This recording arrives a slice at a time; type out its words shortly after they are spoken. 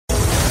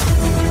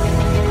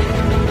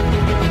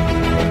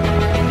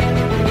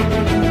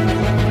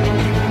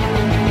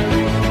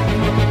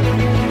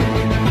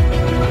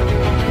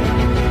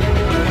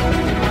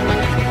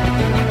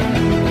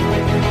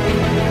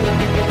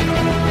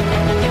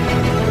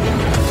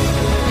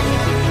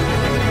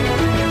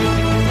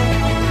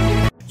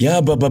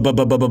ya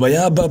baba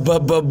ya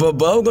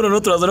baba ubwo no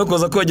turaza no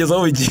koza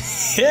kogezaho iki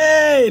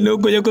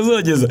nuko yo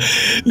kuzogeza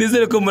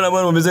nizere ko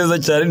murabana mumeze neza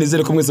cyane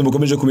nizere ko mwese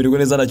mukomeje kumirwa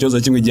neza nta kibazo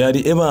kimwe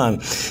gihari ebana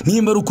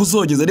nimba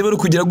rukuzogeza niba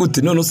rukugira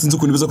gute none sinzi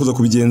ukuntu biza kuza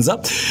kubigenza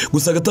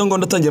gusa gatango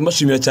ndatangiye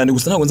mbashimira cyane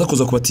gusa ntabwo nza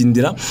kuza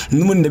kubatindira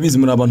n'umuntu ndabizi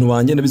muri abantu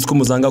banjye ndabizi ko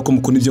muzanga ko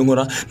mukunda ibyo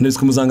nkora ndabizi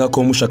ko muzanga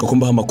ko mushaka ko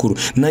mbaha amakuru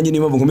nanjye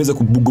niba nkomeza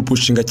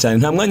kugupushinga cyane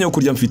nta mwanya wo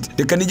kurya mfite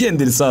reka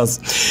nigendere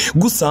sasa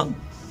gusa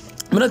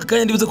muri aka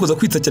kanya ndibuze kuza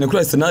kwita cyane kuri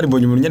Arsenal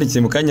mbonye umuntu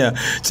yandikiye mu kanya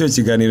cyo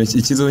kiganiro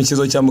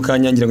ikizo cya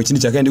mukanya ngira ngo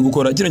ikindi cya kandi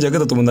gukora kino cya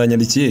gatatu mu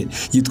ndanyandikiye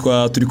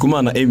yitwa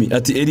Turikumana Emi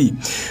ati Eri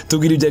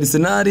tubwire ibya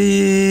Arsenal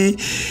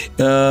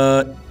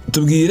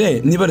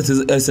tubwire niba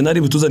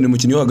Arsenal butuzanira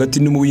umukinnyi wo hagati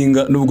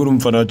n'umuwinga nubwo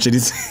urumfana wa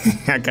Chelsea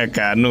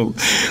akakano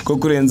ko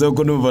kurenza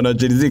ko n'umufana wa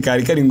Chelsea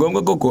kari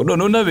ngombwa koko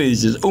none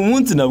nabeshye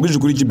umunsi nabwije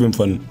kuri kipe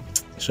mfana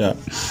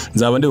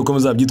nzaba ndebe uko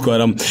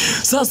muzabyitwaramo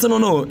sasa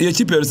nono iyo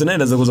kipe ya Arsenal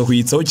ndaza kuza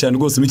kuyitsaho cyane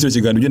rwose mu kino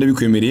kiganiro byo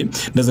ndabikwemereye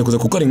ndaza kuza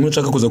kuko ari inkuru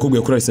nshaka kuza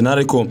kubwira kuri Arsenal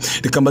ariko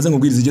reka mbaze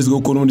nkubwira izigezweho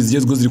ko n'undi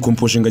zigezweho ziri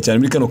kumpushinga cyane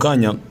muri kano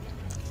kanya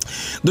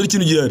dore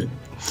ikintu gihari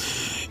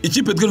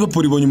ikipe ya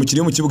Liverpool ibonye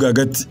umukinnyi mu kibuga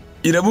hagati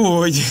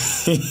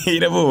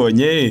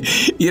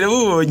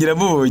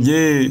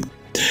irabubonye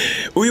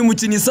uyu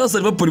mukinnyi sasa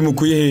Liverpool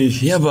mukuye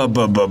ya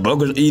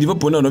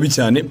Liverpool nano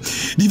bicane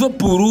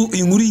Liverpool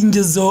inkuru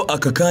ingezeho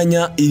aka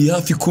kanya iri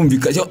hafi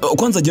kumvikana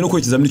kwanza agiye no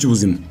gukora ikizamini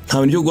cy'ubuzima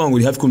nta bintu byo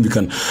guhangura iri hafi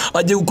kumvikana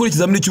agiye gukora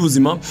ikizamini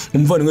cy'ubuzima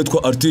umuvandimwe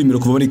witwa Arthur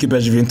kuva muri equipe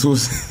ya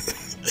Juventus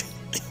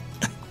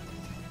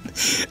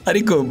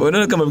ariko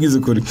bonana kamabwiza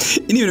ukuri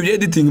ini ibintu bya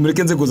editing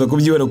mureke nze kuza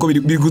kubyibara ko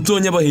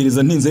bigutonya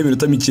bahereza ntinze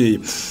y'iminota mikeya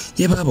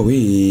ye baba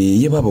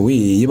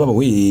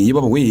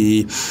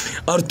we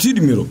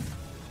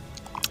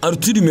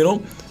Arthur Mero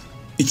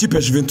ikipe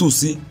ya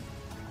Juventus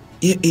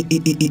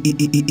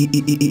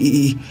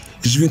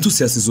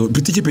Juventus yasizo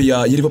bita ikipe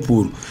ya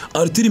Liverpool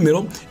Arthur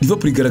Mero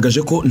Liverpool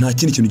igaragaje ko nta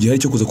kindi kintu gihari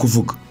cyo kuza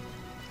kuvuga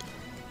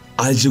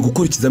aje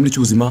gukora ikizamini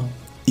cy'ubuzima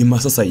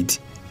imasa side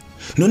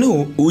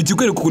noneho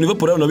ugikwere ku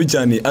Liverpool nabi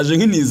cyane aje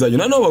nk'inizanyo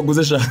nano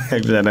baguze shaka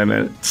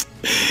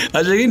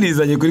aje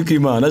nk'inizanyo kuri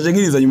Kwimana aje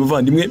nk'inizanyo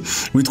umuvandimwe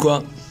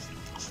witwa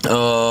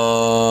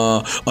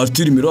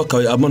Arthur Miro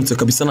amanutse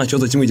kabisa nta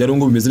kibazo kimwe cyari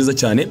ngo bimeze neza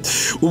cyane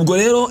ubwo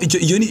rero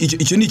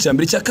icyo ni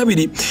icyambere cya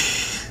kabiri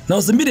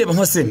nazo mbireba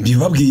nkase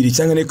mbibabwire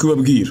cyangwa ne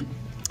kubabwira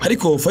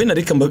ariko final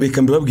reka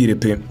mbibabwire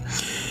pe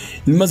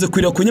nimaze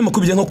kwira ku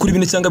nyamakuru bya nko kuri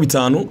 4 cyangwa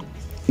 5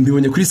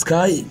 mbibonye kuri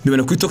Sky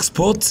mbibona kuri Talk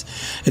Sport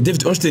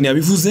David Onstein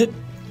yabivuze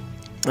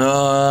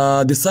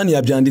The Sun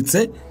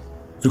yabyanditse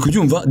riko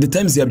byumva The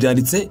Times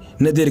yabyanditse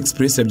na Daily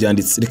Express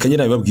yabyanditse reka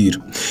nyira bibabwira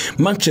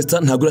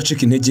Manchester ntago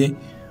uracika intege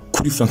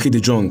kuri Frankie de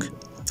Jong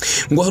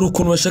ngo hari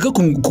ukuntu bashaka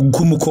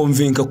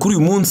kumukonvenka kuri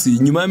uyu munsi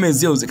nyuma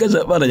y'amezi yose kaje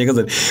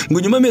baranyagaza ngo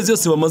nyuma y'amezi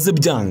yose bamaze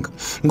byanga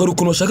ngo hari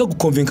ukuntu bashaka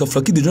gukonvenka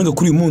Frankie de Jong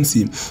kuri uyu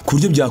munsi ku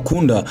buryo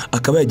byakunda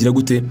akaba yagira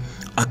gute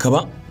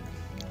akaba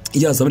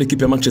yaza muri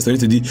equipe ya Manchester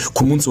United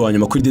ku munsi wa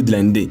nyuma kuri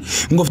deadline day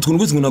ngo afite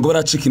ukuntu ngo ntago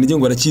baracika intege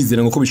ngo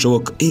barakizera ngo ko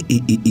bishoboka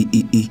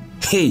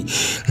hey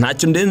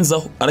ntacyo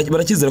ndenzaho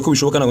barakizera ko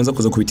bishoboka nago nza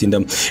kuza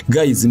kubitindamo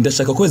guys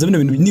ndashaka ko bino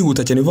bintu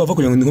nihuta cyane vuba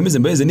kugira ngo nkomeze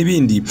mbaze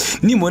n'ibindi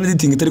nimone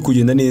editing itari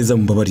kugenda neza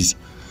mumbabarire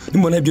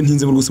nimone ibyo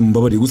ntinze mu rwose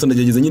mumbabarire gusa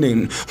ndagerageza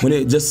nyine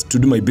nkone just to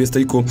do my best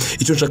ariko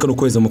icyo nshaka no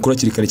kweza amakuru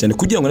akirikare cyane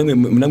kugira ngo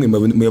namwe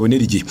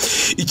muyabonere igihe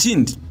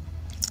ikindi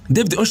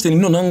David Onstein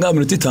none hanga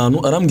minute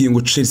 5 arambwiye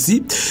ngo Chelsea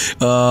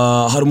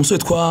hari umusore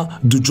twa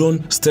John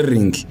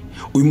Sterling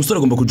uyu musore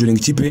agomba kujoringa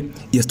ikipe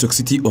ya Stoke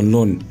City on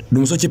loan ni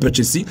umusore ikipe ya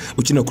Chelsea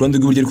ukina ku ruhande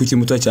rw'iburyo ariko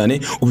muto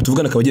cyane ubu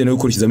tuvugana akabagenda no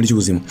gukora ikizamini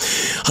cy'ubuzima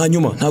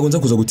hanyuma ntago nza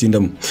kuza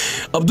gutindamo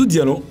Abdou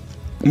Diallo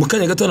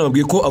mukanya gato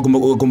nababwiye ko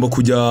agomba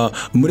kujya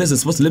muri AS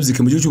Sports Leipzig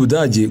mu gihugu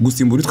cy'Ubudage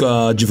gusimbura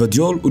twa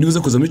Givadiol uri buze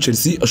kuza muri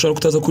Chelsea ashobora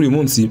kutaza kuri uyu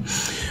munsi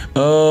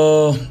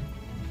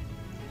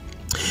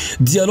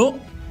Diallo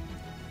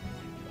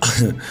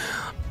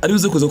ari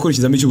buze kuza gukora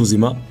ikizamini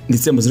cy'ubuzima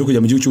ndetse yamaze no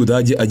kujya mu gihugu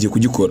cy'Ubudage agiye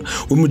kugikora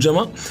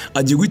umujama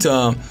agiye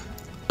guhita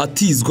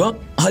atizwa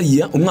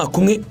hariya umwaka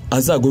umwe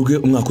azagorwe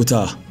umwaka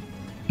utaha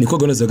niko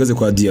gahunda zihagaze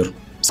kwa Diallo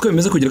siko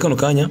bimeze kugira kano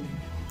kanya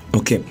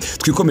okay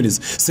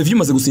twikomereze Sevilla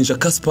imaze gusinyisha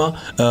Kasper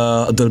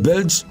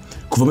Dolberg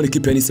kuva muri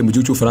equipe ya Nice mu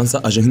gihugu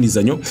cy'Ufaransa aje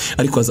nk'inizanyo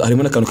ariko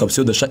harimo n'akantu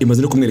kapsiyo dasha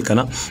imaze no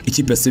kumwerekana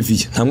ikipe ya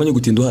Sevilla nta mwanya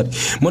gutinda uhari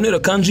Monero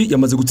Kanji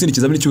yamaze gutsinda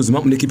ikizamini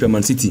cy'ubuzima muri equipe ya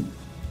Man City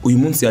uyu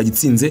munsi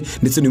yagitsinze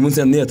ndetse n'uyu munsi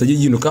yatagiye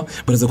yinuka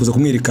baraza kuza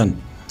kumwerekana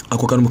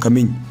ako kantu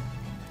mukamenye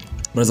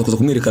baraza kuza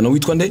kumwerekana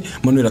witwa nde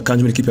Manuel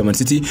Kanji muri equipe ya Man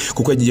City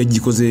kuko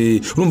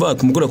yagikoze urumva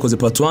ku mugora akoze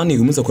part 1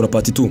 uyu munsi akora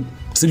part 2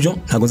 sibyo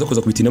ntago nza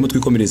kuza kubitinamo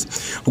twikomерeza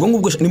ubwo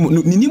ngubwo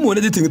ni mu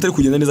editing itari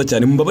kugenda neza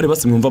cyane mumbabare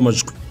basi mwumva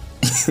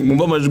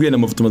amajwi na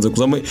mafuto maze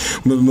kuzamo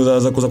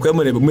muzaza kuza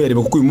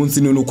kuyamureba kuko uyu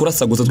munsi ni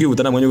ukurasaguza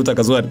twihuta namwanya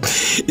gutakaza wari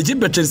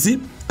ikipe ya Chelsea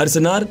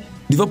Arsenal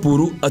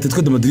Liverpool,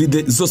 Atletico de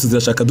Madrid zose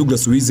zirashaka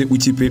Douglas Luiz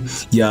w'ikipe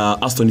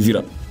ya Aston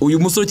Villa. Uyu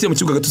musore ukiri mu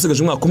kibuga gato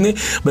usigaje umwaka umwe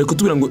bari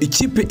kutubwira ngo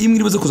ikipe imwe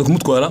iribuze kuza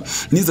kumutwara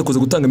niza kuza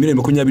gutanga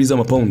miliyoni 20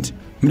 z'amapaundi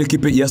muri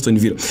ekipe ya Aston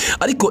Villa.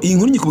 Ariko iyi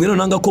nkuru nyikubwira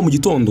nanga ko mu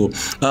gitondo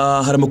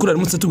hari amakuru ari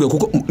munsi tubwira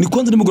kuko ni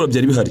kwanza nimugoroba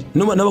byari bihari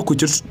n'abakuye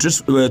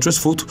Trace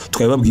Foot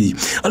twababwiye.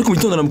 Ariko mu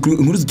gitondo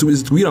inkuru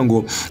zitubwira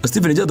ngo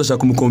Steven Gerrard ashaka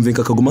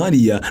kumukonvinka akaguma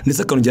hariya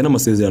ndetse akanongera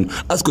n'amasezerano.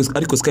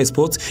 Ariko Sky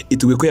Sports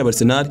itubwiye ko yaba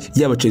Arsenal,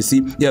 yaba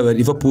Chelsea, yaba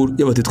Liverpool,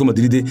 yaba Atletico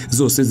Madrid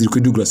zose ziri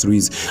kuri Douglas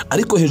Luiz.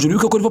 Ariko hejuru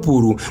yuko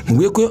Liverpool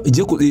mubwiye ko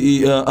igiye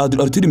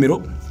Arthur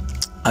Melo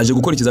aje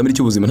gukora ikizamini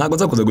cy'ubuzima ntago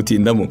nzakuza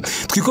gutindamo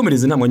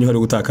twikomereze nta mwanya uhari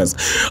gutakaza.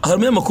 Hari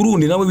umunyamakuru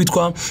ni nawe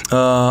witwa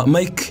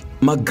Mike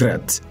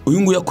McGrath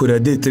uyu nguyu yakorera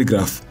Daily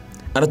Telegraph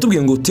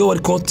aratubwiye ngo Theo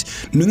Walcott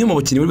ni umwe mu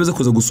bakinnyi bari beze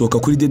kuza gusohoka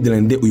kuri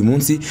deadline day uyu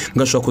munsi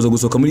ngashaka kuza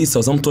gusohoka muri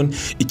Southampton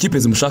ikipe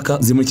zimushaka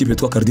ziri muri ikipe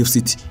yitwa Cardiff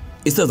City.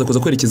 Isaza kuza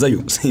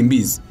kwerekezayo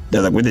simbizi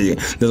ndaza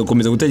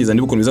gukomeza gutegeza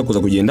niba ukuntu biza kuza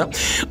kugenda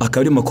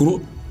akaba ari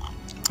makuru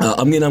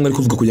amwe namwe ari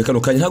kuvuga kujya kano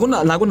kanya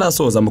ntago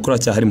nasoza amakuru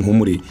acyahari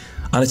muhumure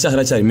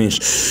aracyahari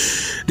menshi.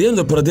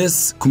 Leandro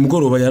Paredes ku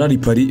mugoroba yarari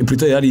Paris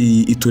plutôt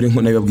yari iture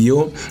nko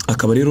nabibabwiyeho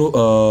akaba rero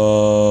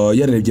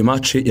yarebye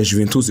match ya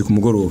Juventus ku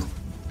mugoroba.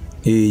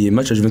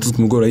 Match ya Juventus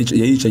ku mugoroba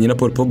yayicanye na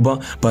Paul Pogba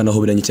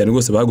banahoberanye cyane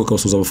rwose bahaguka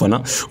basuza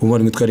abafana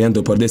umwana witwa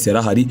Leandro Paredes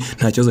yarahari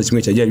nta kibazo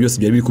kimwe cyagiye byose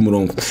byari biri ku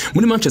murongo.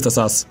 Muri Manchester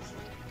sasa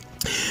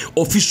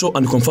official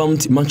and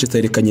confirmed Manchester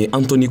Arerekanywe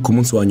Anthony ku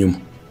munsi wa nyuma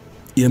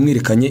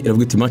iramwerekanye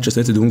iravuga iti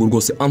Manchester United ubungu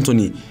rwose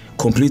Anthony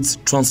complete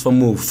transfer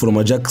move from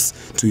Ajax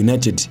to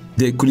United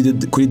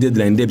kuri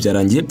deadline day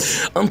byarangiye.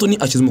 Anthony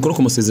ashyize umukoro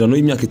ku masezerano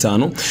y'imyaka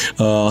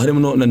 5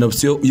 harimo na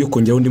option yo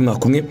kongera undi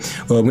mwaka umwe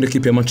muri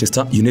equipe ya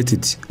Manchester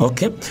United.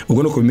 Okay,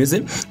 ubwo nuko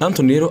bimeze.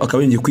 Anthony rero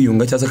akaba yongeye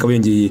kwiyunga cyangwa akaba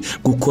yongeye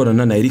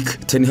gukorana na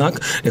Erik ten Hag.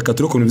 Reka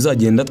tureko ibintu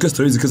bizagenda twese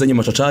turabizi kezanye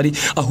macacari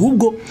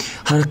ahubwo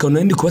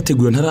harakana ndi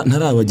kubategura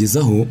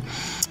ntarabagezaho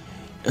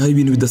hari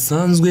ibintu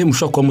bidasanzwe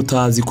mushaka kwa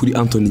mutazi kuri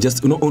Anthony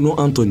just no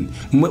Anthony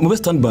mube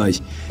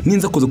standby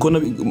ninza kuza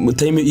kubona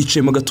time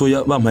icemo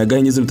gatoya bampaye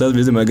gahenge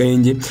z'utazi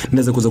magahenge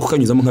ndaza kuza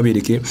kukanyuzamo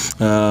nkabereke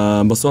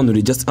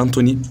mbasobanurire just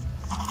Anthony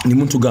ni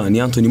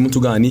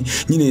Mutugani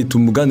nyine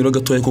tumuganiro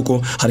gatoya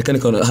kuko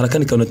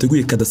harakani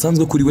nateguye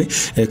kadasanzwe kuri we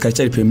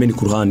kacyari pembeni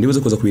ku ruhande bize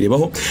kuza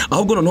kubirebaho.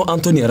 Ahubwo noneho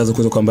Anthony araza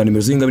kuza kwambara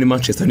nimero zinga muri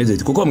Manchester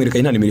United kuko bamwereka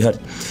nta nimero ihari.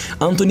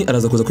 Anthony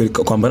araza kuza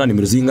kwambara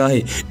nimero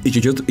zingahe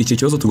icyo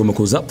kibazo tugomba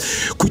kuza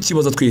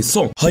kukibaza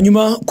twese.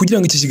 Hanyuma kugira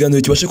ngo iki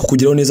kiganiro kibashe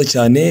kukugeraho neza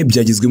cyane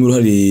byagizwe mu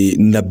ruhare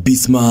na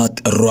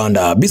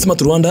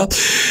Bismart Rwanda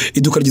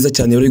iduka ryiza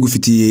cyane bari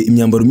gufitiye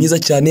imyambaro myiza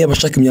cyane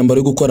abashaka imyambaro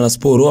yo gukora na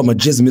sport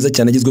amajezi meza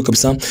cyane agizwe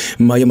kabisa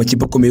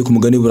y'amakipe akomeye ku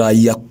mugani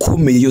burayi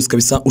yakomeye yose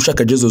kabisa.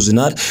 Ushaka jezi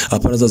original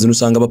apana zazo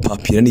usanga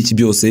bapapira n'iki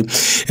byose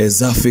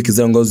za fake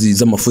zangwa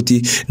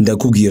z'amafuti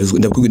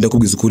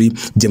ndakubwiza ukuri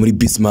jya muri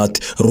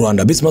Bismart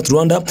Rwanda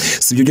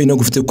sibyo byo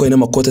gufite ko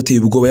n'amakoti ateye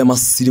ubwoba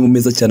y'amasirimu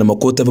meza cyane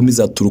amakoti ava muri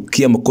za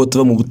Turukiya amakoti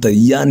ava mu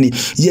Butaliyani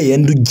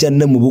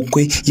yandujyana mu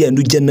bukwe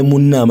yandujyana mu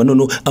nama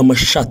none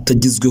amashati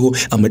agizweho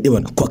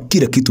amadebana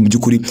kwakira kitu mu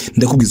byukuri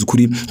ndakubwiza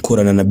ukuri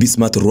korana na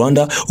Bismart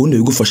Rwanda ubundi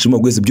bigufashimo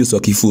gweze byose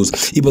wakifuza.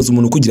 Ibaza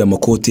umuntu kugira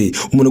amakote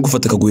umuntu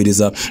gufata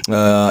akaguhereza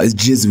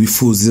jezi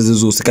wifuza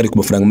zose kari ku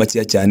mafaranga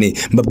make cyane.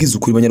 Mbabwiza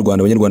ukuri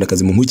abanyarwanda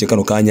kazi mu nkuke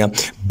kano kanya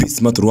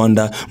Bismart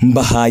Rwanda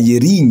mbahaye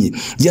rinye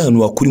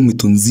y'ahantu wakuri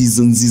inkweto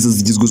nziza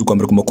zigizwe zo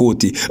kwambara ku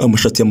makoti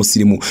amashati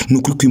y'amusirimu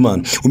n'ukuri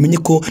kw'Imana umenye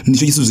ko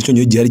nicyo gisubizo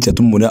cyonyo gihari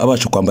cyatuma umuntu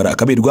abasha kwambara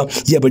akaberwa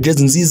yaba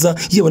jezi nziza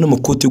yaba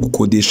n'amakoti yo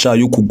gukodesha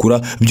yo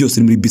kugura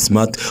byose muri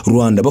Bismart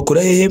Rwanda.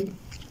 Bakora hehe?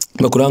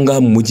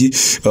 Bakuranga mu mujyi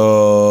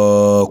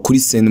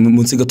kuri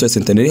munsi gato ya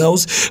Centenary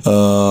House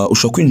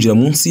ushaka kwinjira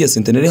munsi ya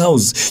Centenary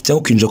House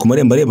cyangwa kwinjira ku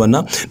marembo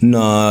arebana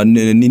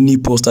ni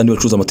posta ndi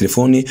bacuza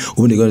amatelefone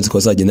ubundi gahunda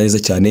zikazagenda neza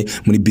cyane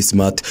muri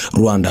Bismart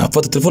Rwanda.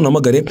 Fata telefone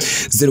amagare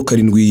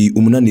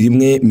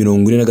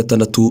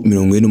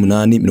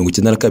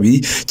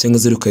 0788464892 cyangwa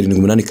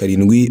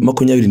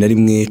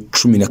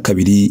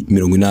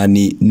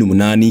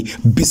 0788721288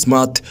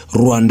 Bismart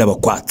Rwanda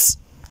bakwatsi.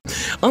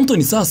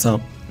 Anthony sasa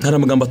hari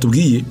amagambo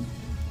atubwiye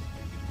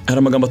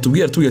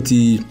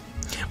ati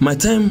my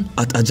time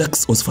at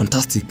Ajax was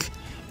fantastic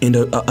and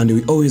I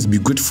will always be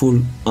grateful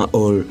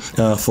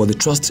for the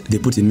trust they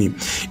put in me.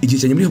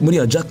 Igihe cyane muri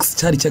Ajax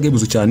cyari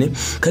cyagabuzo cyane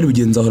kandi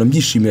bigenza ahora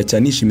mbyishimira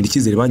cyane nishimira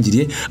ikizere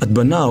bangiriye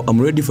but now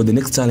I'm ready for the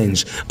next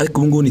challenge.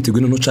 Ariko ngo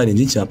niteguye no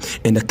challenge nshya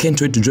and I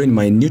can't wait to join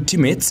my new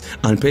teammates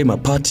and play my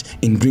part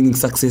in bringing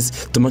success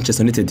to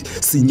Manchester United.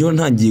 Sinyo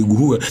ntangiye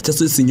guhura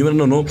cyangwa sinyo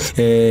nono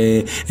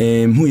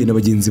mpuye na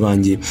bagenzi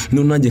banjye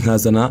none nanjye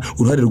nkazana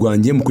uruhare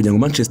rwanjye mu kugira ngo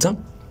Manchester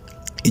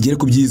igere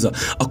ku byiza.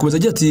 Akomeza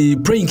agira ati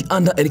playing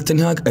under Erik ten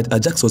Hag at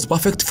Ajax was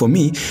perfect for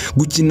me.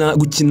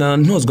 Gukina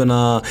ntozwa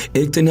na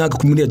Erik ten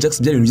Hag muri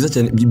Ajax byari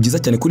byiza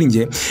cyane kuri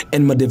nge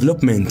and my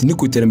development ni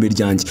ku iterambere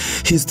ryanjye.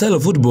 His style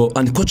of football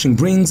and coaching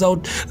brings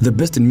out the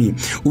best in me.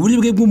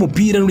 Uburyo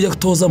bw'umupira n'uburyo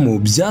gutozamo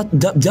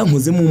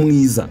byankozemo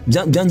mwiza,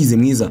 byangize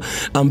mwiza.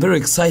 I'm very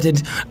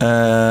excited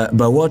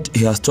by what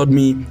he has told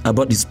me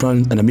about his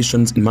plans and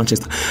ambitions in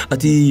Manchester.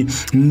 Ati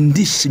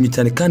ndishimye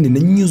cyane kandi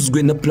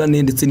nanyuzwe na plan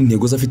ndetse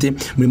n'intego zafite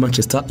muri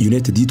Manchester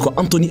United. Yitwa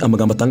Anthony,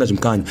 amagambo atangaje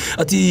mukanya.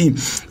 Ati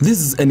this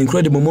is an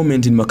incredible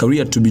moment in my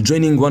career to be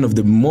joining one of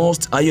the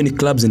most iconic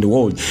clubs in the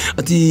world.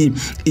 Ati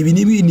ibi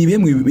ni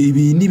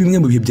bimwe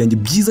mu bihe byanjye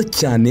byiza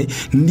cyane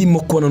ndimo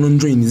kubona no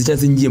join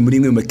zicyaze ngiye muri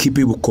imwe mu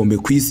makipe y'ubukombe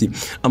ku isi.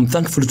 I'm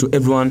thankful to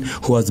everyone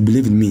who has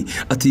believed in me.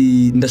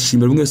 Ati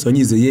ndashimira bimwe wese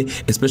wanyizeye,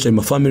 especially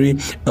my family,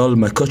 all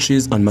my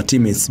coaches and my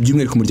teammates.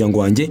 By'umwihariko umuryango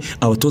wanjye,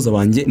 abatoza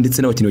banjye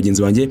ndetse n'abakinnyi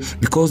bagenzi banjye,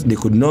 because they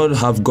could not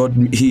have got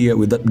here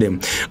without them.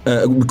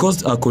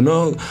 Because I could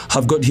not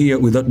have got here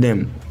without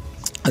them.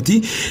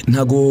 Ati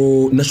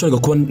ntago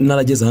nashoboraga kuba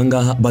narageze aha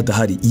ngaha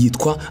badahari.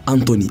 Yitwa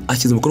Anthony,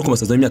 ashyize umukoro ku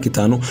masezerano y'imyaka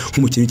 5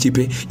 nk'umukinnyi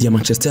w'ikipe ya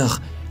Manchester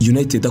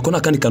United. Ako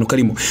nakandi kantu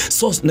karimo.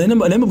 So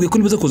namubwiye ko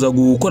nibuze kuza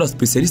gukora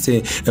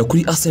specialiste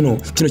kuri Arsenal.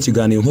 Kino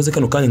kiganiro nkoze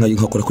kano kanya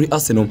nkakora kuri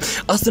Arsenal.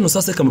 Arsenal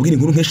sasa kamubwira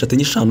inkuru nk'eshatu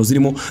n'eshanu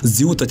zirimo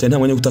zihuta cyane nta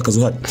mwanya gutakaza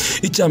uhari.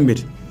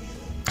 Icyambere,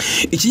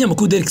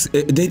 ikinyamakuru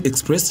Daily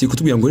Express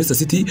kikutubwira ngo Leicester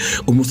City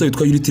umusore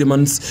witwa Yuri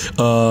Tielemans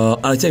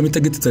aracyari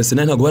target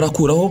Arsenal ntago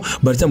barakuraho,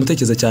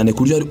 baracyamutekereza cyane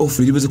kuryo hari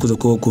offer iribuze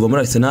kuva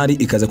muri Arsenal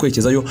ikaza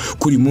kwerekezayo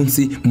kuri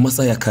munsi mu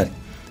masaha ya kare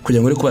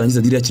kugira ngo reko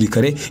barangiza diri yakiri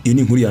kare. Iyo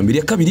ni inkuru ya mbere.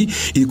 Ya kabiri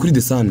iri kuri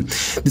The Sun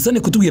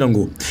kutubwira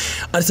ngo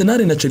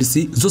Arsenal na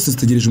Chelsea zose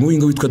zitegereje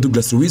umuwinga witwa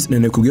Douglas Luiz.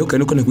 Nene kubwiye ko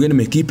niko nakubwiye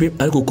na equipe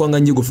ariko ko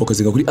ngangiye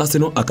gufocusinga kuri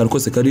Arsenal akantu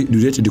kose kari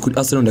related kuri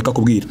Arsenal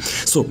ndakakubwira.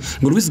 So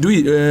ngo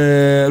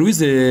Luiz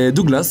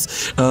Douglas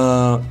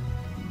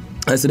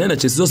Arsenal na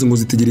Chelsea zose ngo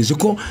zitegereje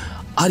ko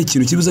hari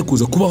ikintu kibuze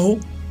kuza kubaho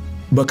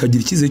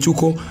bakagira ikize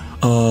cyuko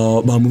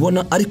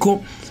bamubona,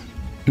 ariko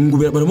ngo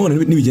baramubona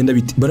nibigenda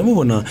biti,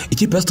 baramubona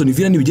ikipe ya Aston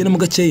Villa nibigenda mu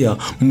gaceya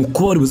mu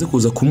kuba bari buze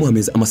kuza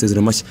kumuhameza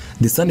amasezerano mashya.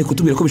 The Sun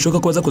kutubwira ko bishoboka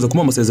ko baza kuza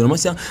kumuha amasezerano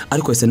mashya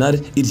ariko Arsenal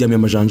iryamiye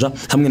amajanja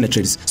hamwe na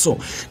Chelsea. So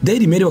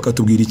Daily Mail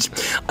bakatubwira iki?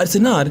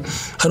 Arsenal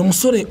hari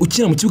umusore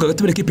ukina mu kibuga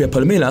hagati y'ikipe ya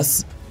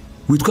Palmeiras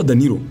witwa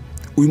Danilo.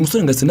 Uyu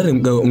musore ngo Arsenal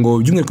ngo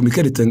by'umwihariko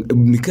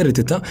Mikel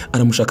Arteta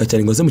aramushaka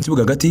cyane ngo aze mu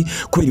kibuga hagati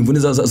kubera imvune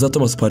za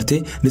Thomas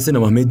Partey ndetse na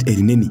Mohamed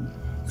Elneny.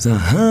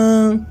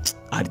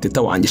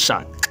 Arteta wanjye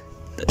shaka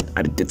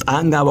Arteta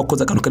anga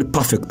abakoze akantu kari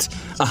perfect.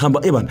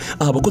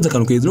 Abakoze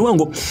akantu keza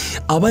ngo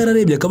aba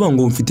yararebye akavuga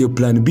ngo mfite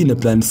plan B na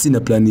plan C na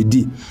plan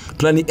D.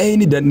 Plan A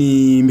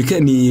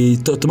ni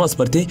Thomas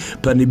Partey,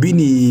 plan B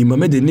ni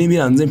Mohamed Elneny,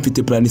 biranze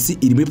mfite plan C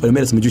iri muri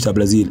Palmeiras mu gihugu cya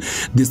Brazil.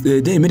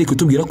 Daily Mail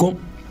kutubwira ko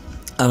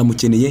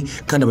aramukeneye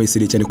kandi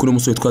abayiseriye cyane kuri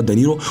umusore twa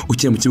Danilo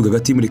ukina mu kibuga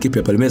hagati muri equipe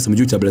ya Palmeiras mu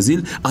gihugu cya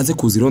Brazil aze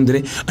kuza i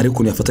Londres ariko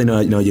ukuntu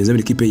yafatanya na bagenzi be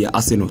equipe ya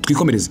Arsenal.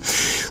 Twikomereze.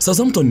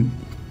 Southampton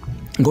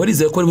ngo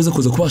barize ko aribuze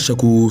kuza kubasha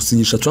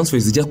gusinyisha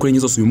transfers zijya kuri enye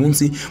zose uyu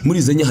munsi.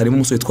 Muri zenye harimo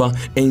umusore twa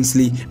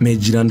Ainsley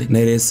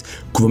Maitland-Niles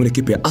kuva muri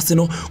equipe ya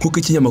Arsenal kuko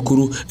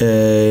ikinyamakuru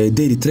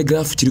Daily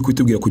Telegraph kiri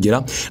kwitubwira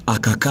kugera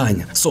aka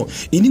kanya. So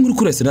iyi ni nkuru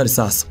kuri Arsenal.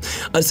 Sasa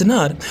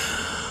Arsenal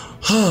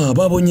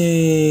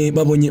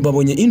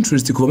babonye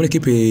interest kuva muri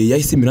equipe ya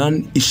AC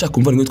Milan ishaka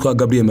umva witwa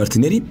Gabriel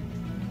Martinelli.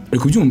 Ari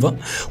kubyumva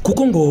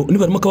kuko ngo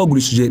nibarimo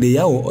kabagurishije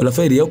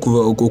Rafael Leao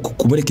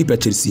ku muri equipe ya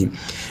Chelsea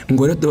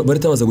ngo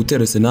barita baza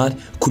gutera Arsenal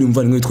kuri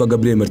umva witwa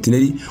Gabriel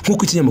Martinelli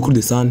nkuko ikinyamakuru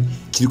The Sun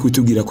kiri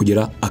kwitubwira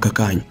kugera aka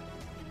kanya.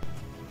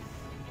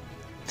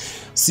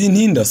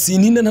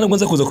 Sintinda ntabwo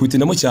nza kuza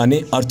kubitindamo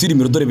cyane. Arthur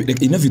Mirodore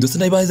ina video se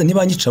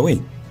ntibanyica we.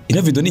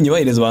 Ina video ni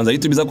nyibahereza banza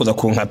YouTube iza kuza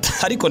kunkata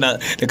ariko na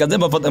reka nze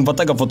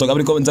mfata agafoto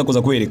kabiri ko nza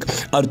kuza kwereka.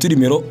 Arthur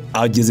Miro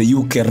ageze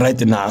UK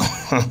right now.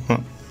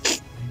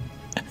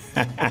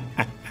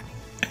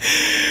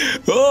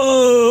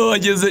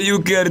 Ageze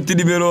UK.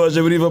 Arthur Miro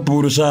aje muri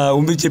Liverpool sha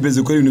umva ikipe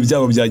zikora ibintu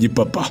byabo bya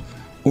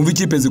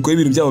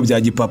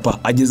gipapa.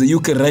 Ageze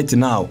UK right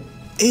now.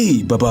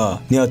 Baba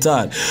ni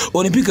hatari.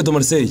 Olympique de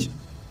Marseille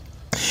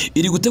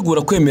iri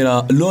gutegura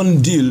kwemera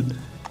loan deal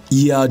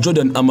ya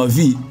Jordan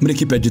Amavi muri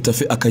equipe ya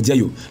Getafe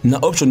akajyayo na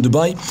option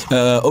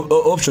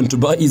to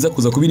buy iza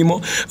kuza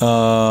kubirimo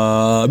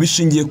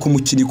bishingiye ku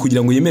mukiri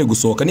kugira ngo yemere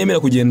gusohoka. Niyemera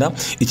kugenda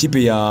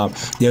ikipe ya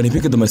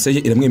Olympique de Marseille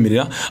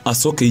iramwemerera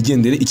asohoke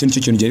yigendere. Icyo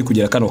nicyo kintu cyari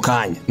kugera kano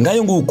kanya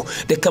ngayo nguko.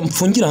 Reka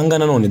mfungira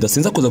hangana none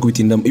dasinza kuza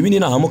kubitinda. Ibi ni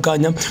nahamo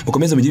kanya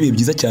mukomeze mu gihe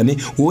byiza cyane.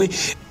 Wowe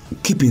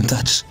keep in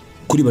touch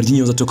kuri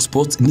Baryinyoza Talk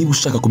Sports niba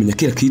ushaka kumenya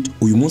kera kit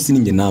uyu munsi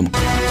ninge namwe.